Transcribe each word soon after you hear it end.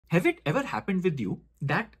Has it ever happened with you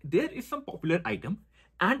that there is some popular item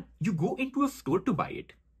and you go into a store to buy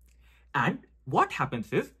it? And what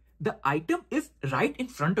happens is the item is right in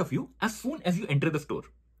front of you as soon as you enter the store.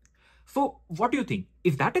 So what do you think?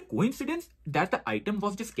 Is that a coincidence that the item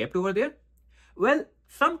was just kept over there? Well,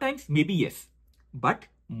 sometimes maybe yes, but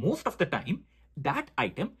most of the time that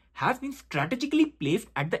item has been strategically placed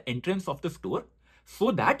at the entrance of the store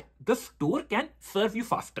so that the store can serve you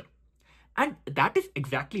faster. And that is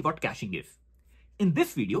exactly what caching is. In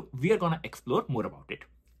this video, we are going to explore more about it.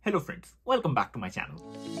 Hello friends, welcome back to my channel.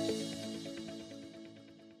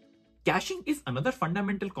 Caching is another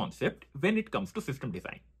fundamental concept when it comes to system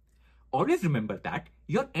design. Always remember that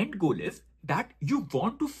your end goal is that you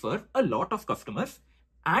want to serve a lot of customers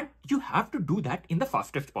and you have to do that in the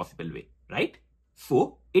fastest possible way, right?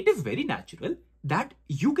 So it is very natural that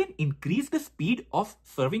you can increase the speed of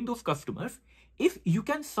serving those customers if you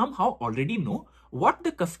can somehow already know what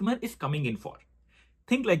the customer is coming in for.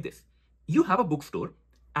 Think like this. You have a bookstore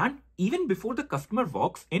and even before the customer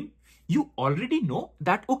walks in, you already know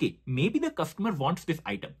that, okay, maybe the customer wants this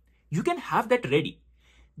item. You can have that ready.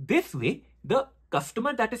 This way, the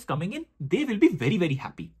customer that is coming in, they will be very, very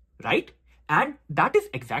happy, right? And that is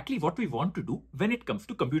exactly what we want to do when it comes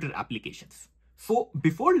to computer applications. So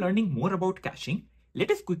before learning more about caching, let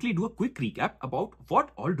us quickly do a quick recap about what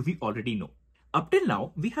all do we already know. Up till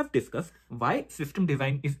now, we have discussed why system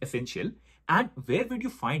design is essential and where would you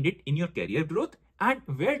find it in your career growth and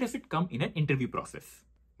where does it come in an interview process.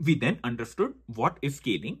 We then understood what is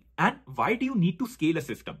scaling and why do you need to scale a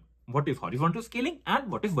system. What is horizontal scaling and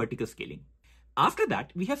what is vertical scaling. After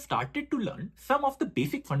that, we have started to learn some of the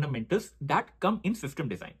basic fundamentals that come in system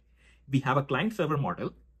design. We have a client-server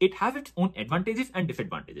model. It has its own advantages and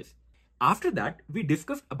disadvantages. After that, we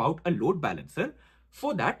discussed about a load balancer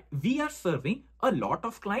so that we are serving a lot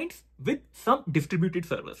of clients with some distributed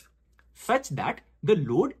servers, such that the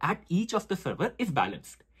load at each of the server is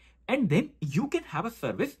balanced. And then you can have a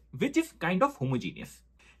service which is kind of homogeneous.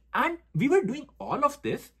 And we were doing all of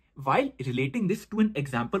this while relating this to an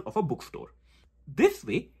example of a bookstore. This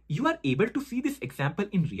way, you are able to see this example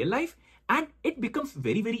in real life and it becomes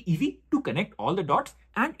very, very easy to connect all the dots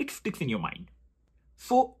and it sticks in your mind.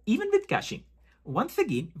 So even with caching, once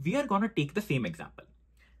again, we are going to take the same example.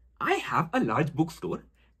 I have a large bookstore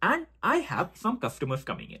and I have some customers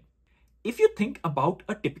coming in. If you think about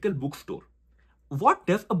a typical bookstore, what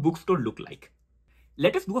does a bookstore look like?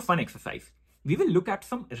 Let us do a fun exercise. We will look at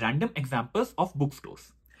some random examples of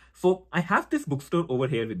bookstores. So I have this bookstore over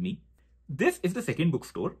here with me. This is the second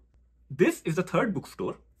bookstore. This is the third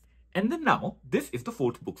bookstore. And then now this is the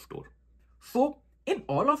fourth bookstore. So in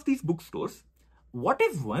all of these bookstores, what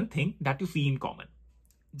is one thing that you see in common?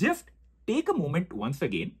 Just take a moment once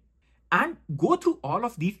again and go through all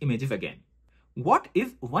of these images again. What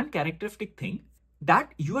is one characteristic thing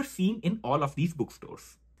that you are seeing in all of these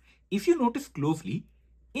bookstores? If you notice closely,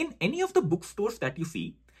 in any of the bookstores that you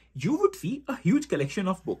see, you would see a huge collection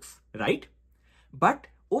of books, right? But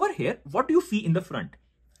over here, what do you see in the front?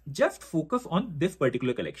 Just focus on this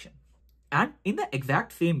particular collection. And in the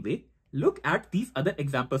exact same way, look at these other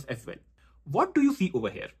examples as well. What do you see over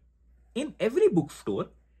here? In every bookstore,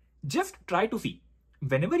 just try to see.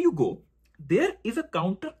 Whenever you go, there is a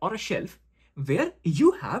counter or a shelf where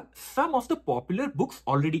you have some of the popular books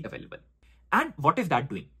already available. And what is that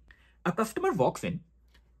doing? A customer walks in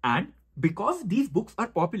and because these books are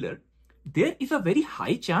popular, there is a very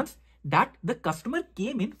high chance that the customer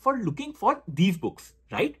came in for looking for these books,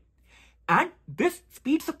 right? And this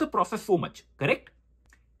speeds up the process so much, correct?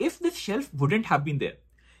 If this shelf wouldn't have been there,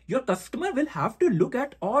 your customer will have to look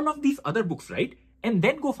at all of these other books, right? And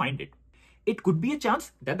then go find it. It could be a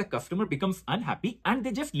chance that the customer becomes unhappy and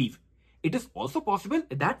they just leave. It is also possible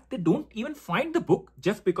that they don't even find the book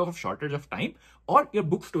just because of shortage of time or your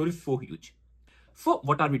bookstore is so huge. So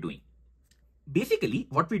what are we doing? Basically,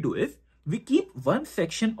 what we do is we keep one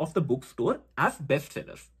section of the bookstore as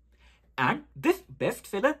bestsellers. And this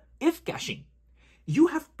bestseller is caching. You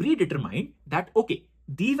have predetermined that, okay,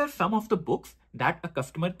 these are some of the books that a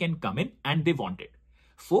customer can come in and they want it.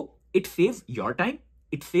 So it saves your time,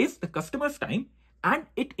 it saves the customer's time, and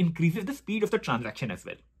it increases the speed of the transaction as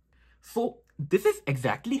well. So this is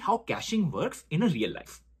exactly how caching works in a real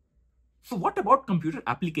life. So what about computer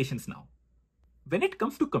applications now? When it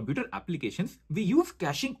comes to computer applications, we use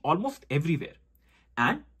caching almost everywhere.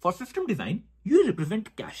 And for system design, you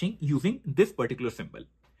represent caching using this particular symbol.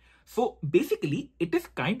 So basically, it is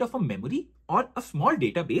kind of a memory or a small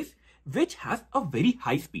database which has a very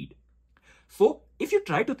high speed. So if you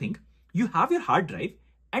try to think, you have your hard drive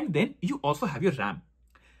and then you also have your RAM.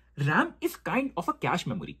 RAM is kind of a cache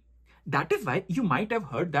memory. That is why you might have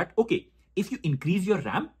heard that, okay, if you increase your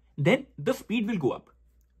RAM, then the speed will go up.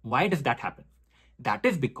 Why does that happen? That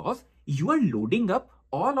is because you are loading up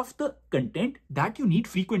all of the content that you need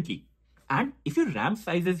frequently. And if your RAM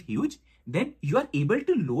size is huge, then you are able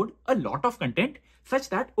to load a lot of content such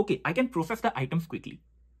that, okay, I can process the items quickly.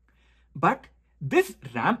 But this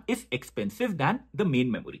RAM is expensive than the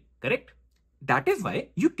main memory, correct? That is why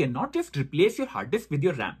you cannot just replace your hard disk with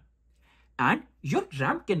your RAM. And your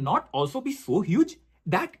RAM cannot also be so huge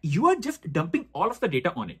that you are just dumping all of the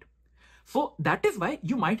data on it. So that is why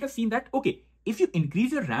you might have seen that, okay, if you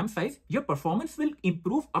increase your RAM size, your performance will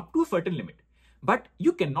improve up to a certain limit. But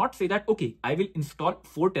you cannot say that, okay, I will install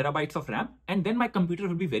 4 terabytes of RAM and then my computer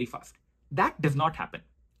will be very fast. That does not happen.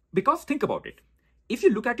 Because think about it. If you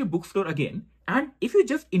look at your bookstore again, and if you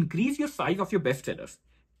just increase your size of your bestsellers,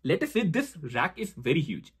 let us say this rack is very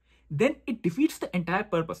huge, then it defeats the entire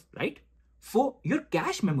purpose, right? So your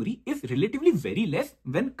cache memory is relatively very less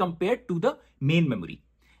when compared to the main memory.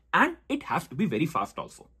 And it has to be very fast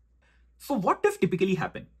also. So what does typically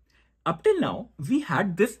happen? Up till now, we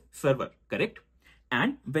had this server, correct?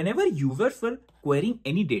 And whenever users were querying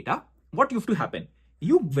any data, what used to happen?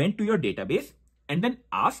 You went to your database and then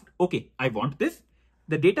asked, okay, I want this.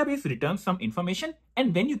 The database returns some information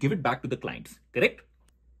and then you give it back to the clients, correct?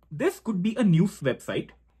 This could be a news website,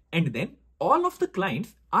 and then all of the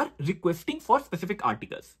clients are requesting for specific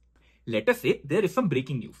articles. Let us say there is some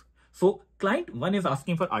breaking news. So client 1 is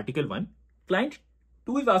asking for article 1, client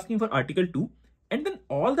 2 is asking for article 2, and then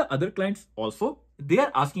all the other clients also, they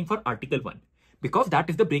are asking for article 1 because that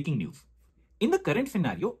is the breaking news. In the current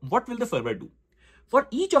scenario, what will the server do? For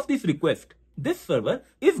each of these requests, this server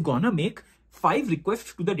is gonna make 5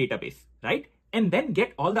 requests to the database, right? And then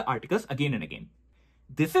get all the articles again and again.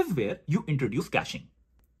 This is where you introduce caching.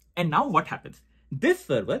 And now what happens? This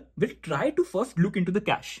server will try to first look into the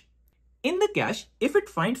cache. In the cache, if it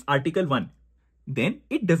finds article 1, then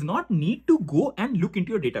it does not need to go and look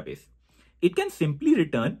into your database. It can simply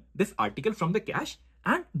return this article from the cache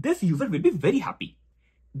and this user will be very happy.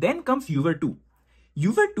 Then comes user 2.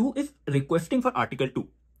 User 2 is requesting for article 2.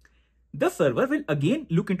 The server will again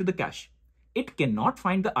look into the cache. It cannot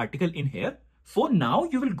find the article in here. So now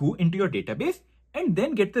you will go into your database and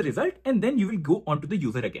then get the result, and then you will go on to the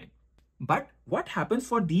user again. But what happens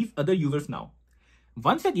for these other users now?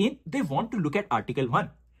 Once again, they want to look at article 1.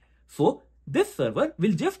 So this server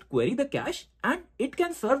will just query the cache and it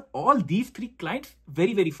can serve all these 3 clients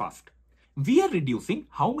very, very fast. We are reducing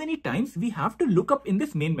how many times we have to look up in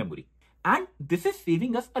this main memory. And this is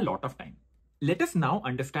saving us a lot of time. Let us now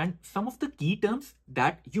understand some of the key terms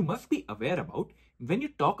that you must be aware about when you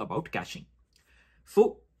talk about caching.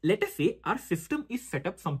 So let us say our system is set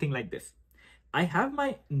up something like this. I have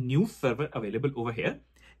my news server available over here.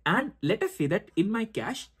 And let us say that in my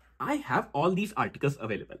cache, I have all these articles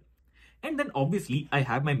available. And then obviously I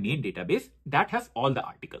have my main database that has all the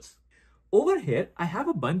articles. Over here, I have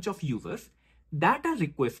a bunch of users that are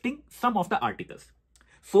requesting some of the articles.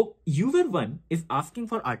 So user 1 is asking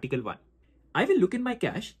for article 1. I will look in my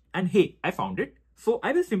cache and hey, I found it. So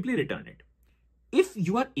I will simply return it. If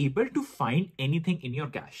you are able to find anything in your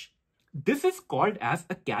cache, this is called as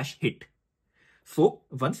a cache hit. So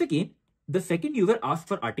once again, the second user asks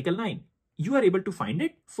for article 9. You are able to find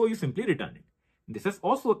it, so you simply return it. This is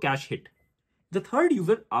also a cache hit. The third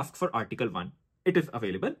user asks for article 1. It is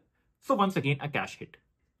available. So once again, a cache hit.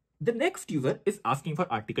 The next user is asking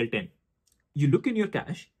for article 10. You look in your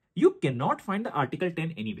cache, you cannot find the article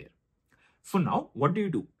 10 anywhere. So now what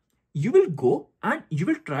do? You will go and you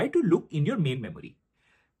will try to look in your main memory.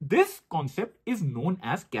 This concept is known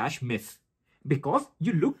as cache miss because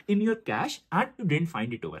you looked in your cache and you didn't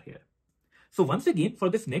find it over here. So once again, for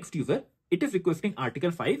this next user, it is requesting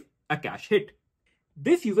article 5, a cache hit.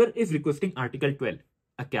 This user is requesting article 12,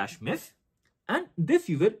 a cache miss. And this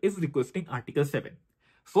user is requesting article 7.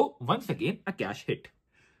 So once again, a cache hit.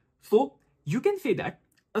 So you can say that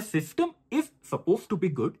a system is supposed to be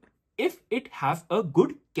good if it has a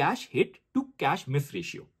good cache hit to cache miss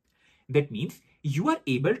ratio. That means you are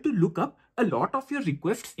able to look up a lot of your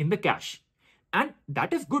requests in the cache. And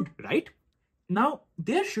that is good, right? Now,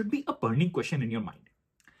 there should be a burning question in your mind.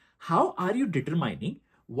 How are you determining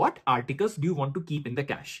what articles do you want to keep in the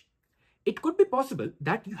cache? It could be possible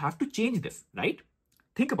that you have to change this, right?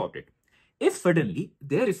 Think about it. If suddenly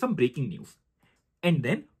there is some breaking news, and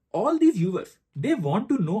then all these users, they want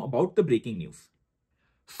to know about the breaking news.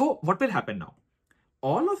 So what will happen now?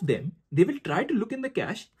 All of them, they will try to look in the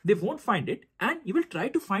cache, they won't find it, and you will try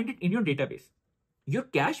to find it in your database. Your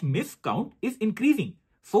cache miss count is increasing,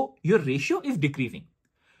 so your ratio is decreasing.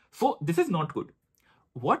 So this is not good.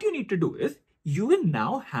 What you need to do is, you will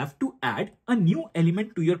now have to add a new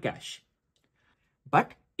element to your cache.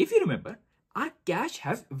 But if you remember, our cache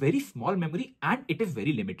has very small memory and it is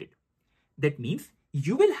very limited. That means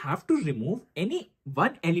you will have to remove any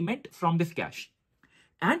one element from this cache.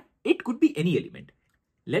 And it could be any element.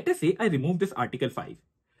 Let us say I remove this article 5.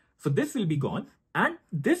 So this will be gone and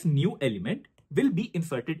this new element will be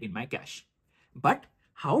inserted in my cache. But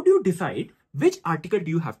how do you decide which article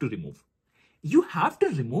do you have to remove? You have to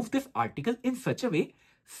remove this article in such a way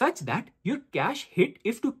such that your cache hit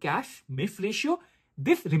is to cache miss ratio,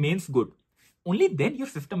 this remains good. Only then your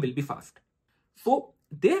system will be fast. So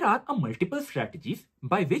there are multiple strategies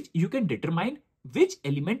by which you can determine which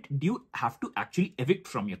element do you have to actually evict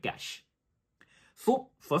from your cache. So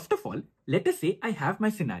first of all, let us say I have my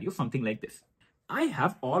scenario something like this. I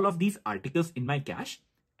have all of these articles in my cache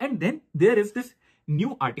and then there is this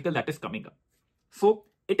new article that is coming up. So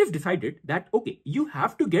it is decided that, okay, you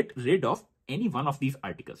have to get rid of any one of these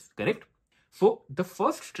articles, correct? So the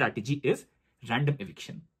first strategy is random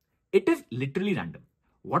eviction. It is literally random.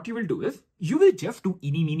 What you will do is you will just do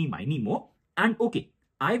eeny, meeny, miny, mo, and okay,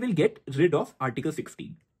 I will get rid of article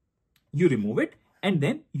 16. You remove it and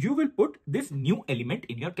then you will put this new element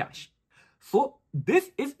in your cache. So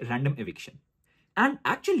this is random eviction. And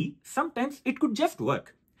actually, sometimes it could just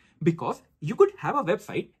work because you could have a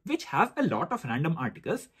website which has a lot of random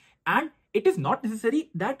articles and it is not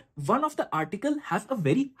necessary that one of the article has a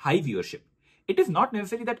very high viewership. It is not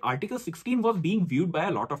necessary that article 16 was being viewed by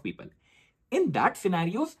a lot of people. In that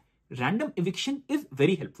scenarios, random eviction is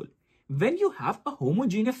very helpful when you have a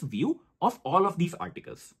homogeneous view of all of these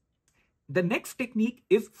articles. The next technique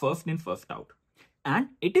is first in, first out. And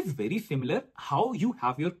it is very similar how you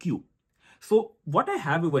have your queue. So what I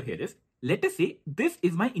have over here is, let us say this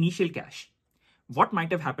is my initial cache. What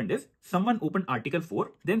might have happened is someone opened article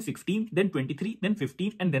 4, then 16, then 23, then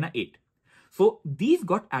 15, and then 8. So these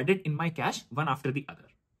got added in my cache one after the other.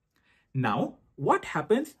 Now, what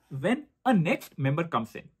happens when a next member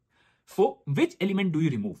comes in? So which element do you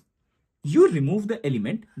remove? You remove the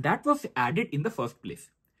element that was added in the first place.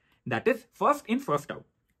 That is first in, first out.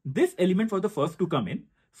 This element was the first to come in.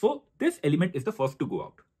 So this element is the first to go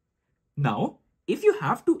out. Now, if you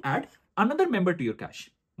have to add another member to your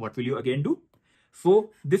cache, what will you again do?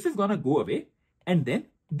 So this is gonna go away and then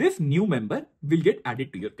this new member will get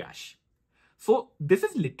added to your cache. So this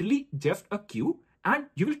is literally just a queue and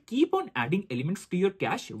you will keep on adding elements to your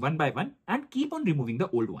cache one by one and keep on removing the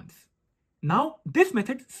old ones. Now this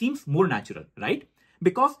method seems more natural, right?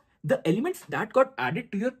 Because the elements that got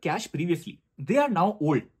added to your cache previously, they are now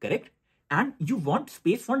old, correct? And you want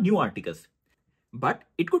space for new articles. But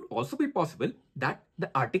it could also be possible that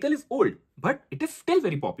the article is old, but it is still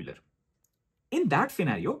very popular. In that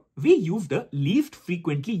scenario, we use the least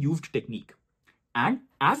frequently used technique. And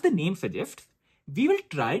as the name suggests, we will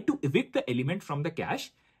try to evict the element from the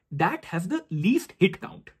cache that has the least hit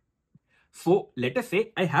count. So let us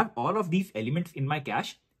say I have all of these elements in my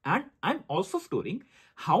cache and I'm also storing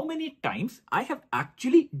how many times I have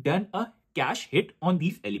actually done a cache hit on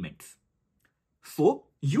these elements. So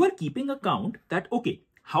you are keeping a count that, okay,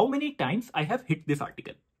 how many times I have hit this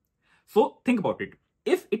article. So think about it.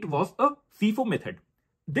 If it was a FIFO method,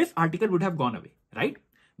 this article would have gone away, right?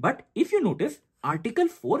 But if you notice, article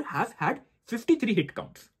 4 has had 53 hit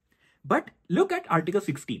counts. But look at article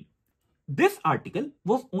 16. This article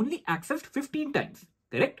was only accessed 15 times,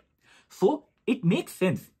 correct? So it makes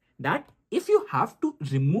sense that if you have to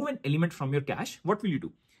remove an element from your cache, what will you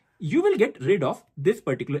do? You will get rid of this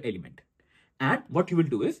particular element. And what you will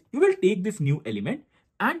do is, you will take this new element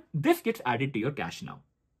and this gets added to your cache now.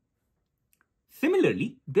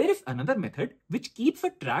 Similarly, there is another method which keeps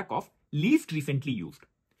a track of least recently used.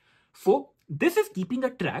 So this is keeping a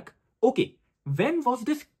track, okay, when was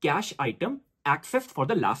this cache item accessed for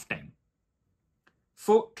the last time?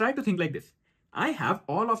 So try to think like this. I have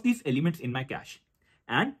all of these elements in my cache.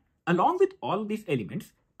 And along with all these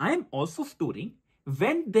elements, I am also storing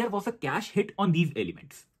when there was a cache hit on these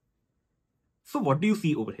elements. So what do you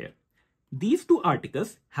see over here? These two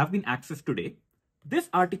articles have been accessed today. This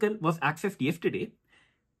article was accessed yesterday.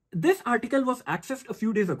 This article was accessed a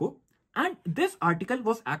few days ago. And this article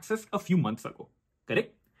was accessed a few months ago.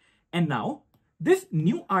 Correct? And now this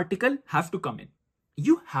new article has to come in.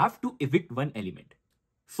 You have to evict one element.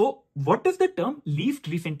 So what does the term least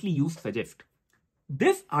recently used suggest?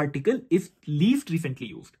 This article is least recently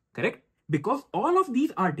used, correct? Because all of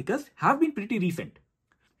these articles have been pretty recent.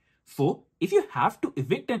 So if you have to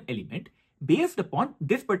evict an element based upon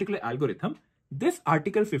this particular algorithm, this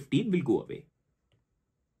article 15 will go away.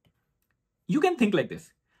 You can think like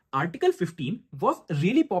this. Article 15 was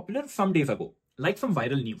really popular some days ago, like some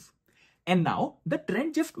viral news. and now the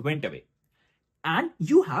trend just went away. And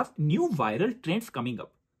you have new viral trends coming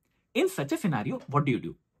up. In such a scenario, what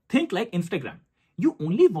do? Think like Instagram. You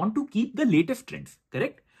only want to keep the latest trends,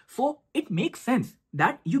 correct? So it makes sense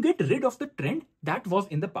that you get rid of the trend that was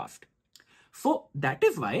in the past. So that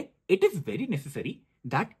is why it is very necessary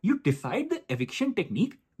that you decide the eviction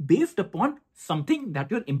technique based upon something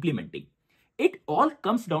that you're implementing. It all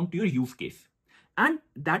comes down to your use case. And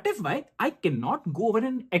that is why I cannot go over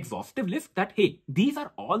an exhaustive list that, hey, these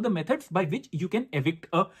are all the methods by which you can evict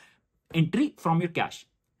a entry from your cache.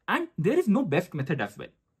 And there is no best method as well.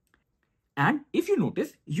 And if you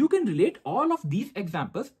notice, you can relate all of these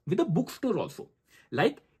examples with a bookstore also.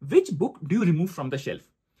 Like, which book do you remove from the shelf?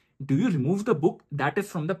 Do you remove the book that is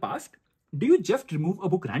from the past? Do you just remove a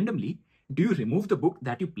book randomly? Do you remove the book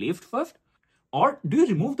that you placed first? Or do you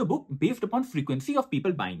remove the book based upon frequency of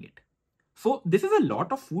people buying it? So this is a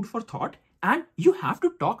lot of food for thought, and you have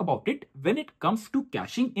to talk about it when it comes to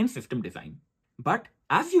caching in system design. But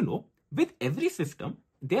as you know, with every system,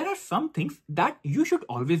 there are some things that you should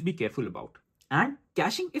always be careful about. And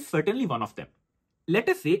caching is certainly one of them. Let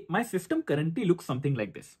us say my system currently looks something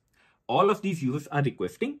like this. All of these users are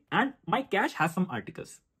requesting and my cache has some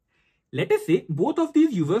articles. Let us say both of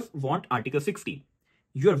these users want article 16.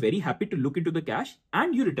 You are very happy to look into the cache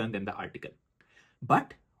and you return them the article.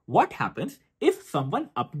 But what happens if someone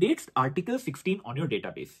updates article 16 on your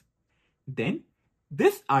database? Then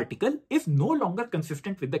this article is no longer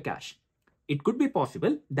consistent with the cache. It could be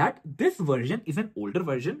possible that this version is an older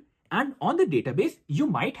version and on the database you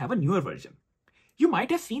might have a newer version. You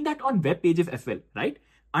might have seen that on web pages as well, right?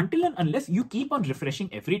 Until and unless you keep on refreshing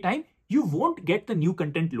every time, you won't get the new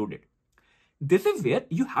content loaded. This is where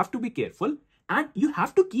you have to be careful and you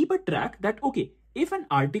have to keep a track that, okay, if an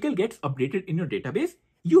article gets updated in your database,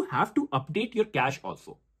 you have to update your cache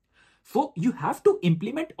also. So you have to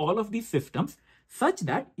implement all of these systems such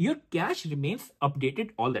that your cache remains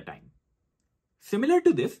updated all the time. Similar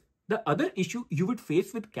to this, the other issue you would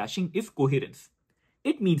face with caching is coherence.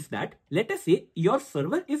 It means that, let us say, your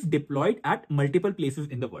server is deployed at multiple places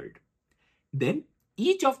in the world. Then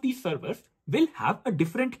each of these servers will have a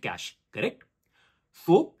different cache, correct?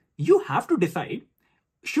 So you have to decide,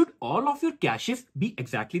 should all of your caches be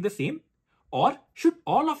exactly the same? Or should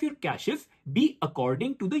all of your caches be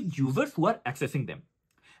according to the users who are accessing them?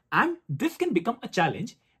 And this can become a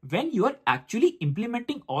challenge when you are actually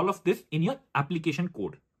implementing all of this in your application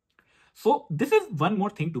code. So this is one more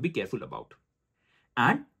thing to be careful about.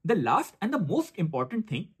 And the last and the most important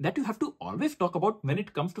thing that you have to always talk about when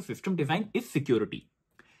it comes to system design is security.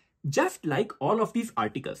 Just like all of these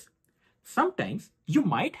articles, sometimes you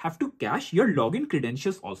might have to cache your login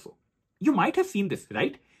credentials also. You might have seen this,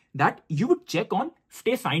 right? That you would check on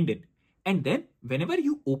stay signed in. And then whenever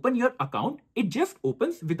you open your account, it just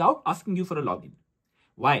opens without asking you for a login.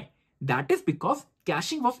 Why? That is because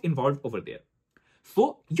caching was involved over there.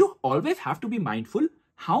 So you always have to be mindful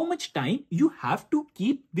how much time you have to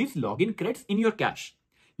keep these login creds in your cache.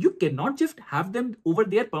 You cannot just have them over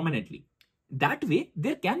there permanently. That way,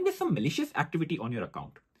 there can be some malicious activity on your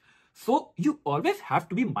account. So you always have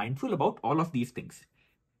to be mindful about all of these things.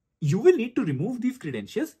 You will need to remove these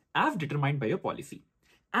credentials as determined by your policy.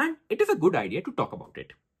 And it is a good idea to talk about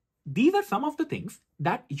it. These are some of the things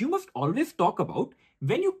that you must always talk about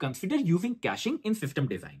when you consider using caching in system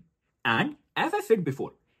design. And as I said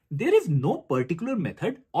before, there is no particular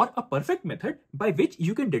method or a perfect method by which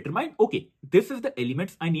you can determine, okay, this is the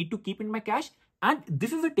elements I need to keep in my cache and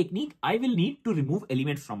this is a technique I will need to remove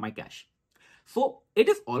elements from my cache. So it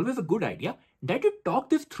is always a good idea that you talk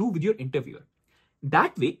this through with your interviewer.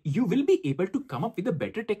 That way you will be able to come up with a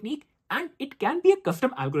better technique, and it can be a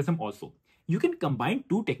custom algorithm also. You can combine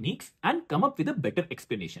two techniques and come up with a better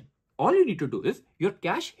explanation. All you need to do is your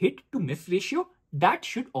cache hit to miss ratio, that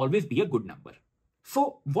should always be a good number.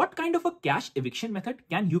 So what kind of a cache eviction method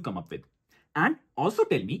can you come up with? And also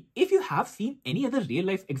tell me if you have seen any other real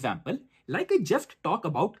life example like I just talked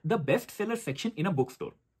about the bestseller section in a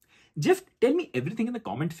bookstore. Just tell me everything in the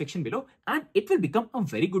comment section below and it will become a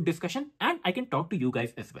very good discussion and I can talk to you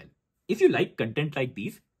guys as well. If you like content like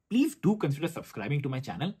these, please do consider subscribing to my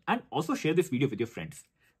channel and also share this video with your friends.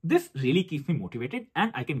 This really keeps me motivated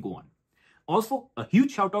and I can go on. Also, a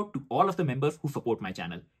huge shout out to all of the members who support my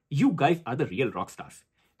channel. You guys are the real rock stars.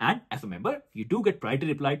 And as a member, you do get priority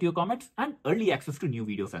reply to your comments and early access to new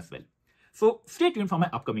videos as well. So stay tuned for my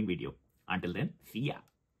upcoming video. Until then, see ya.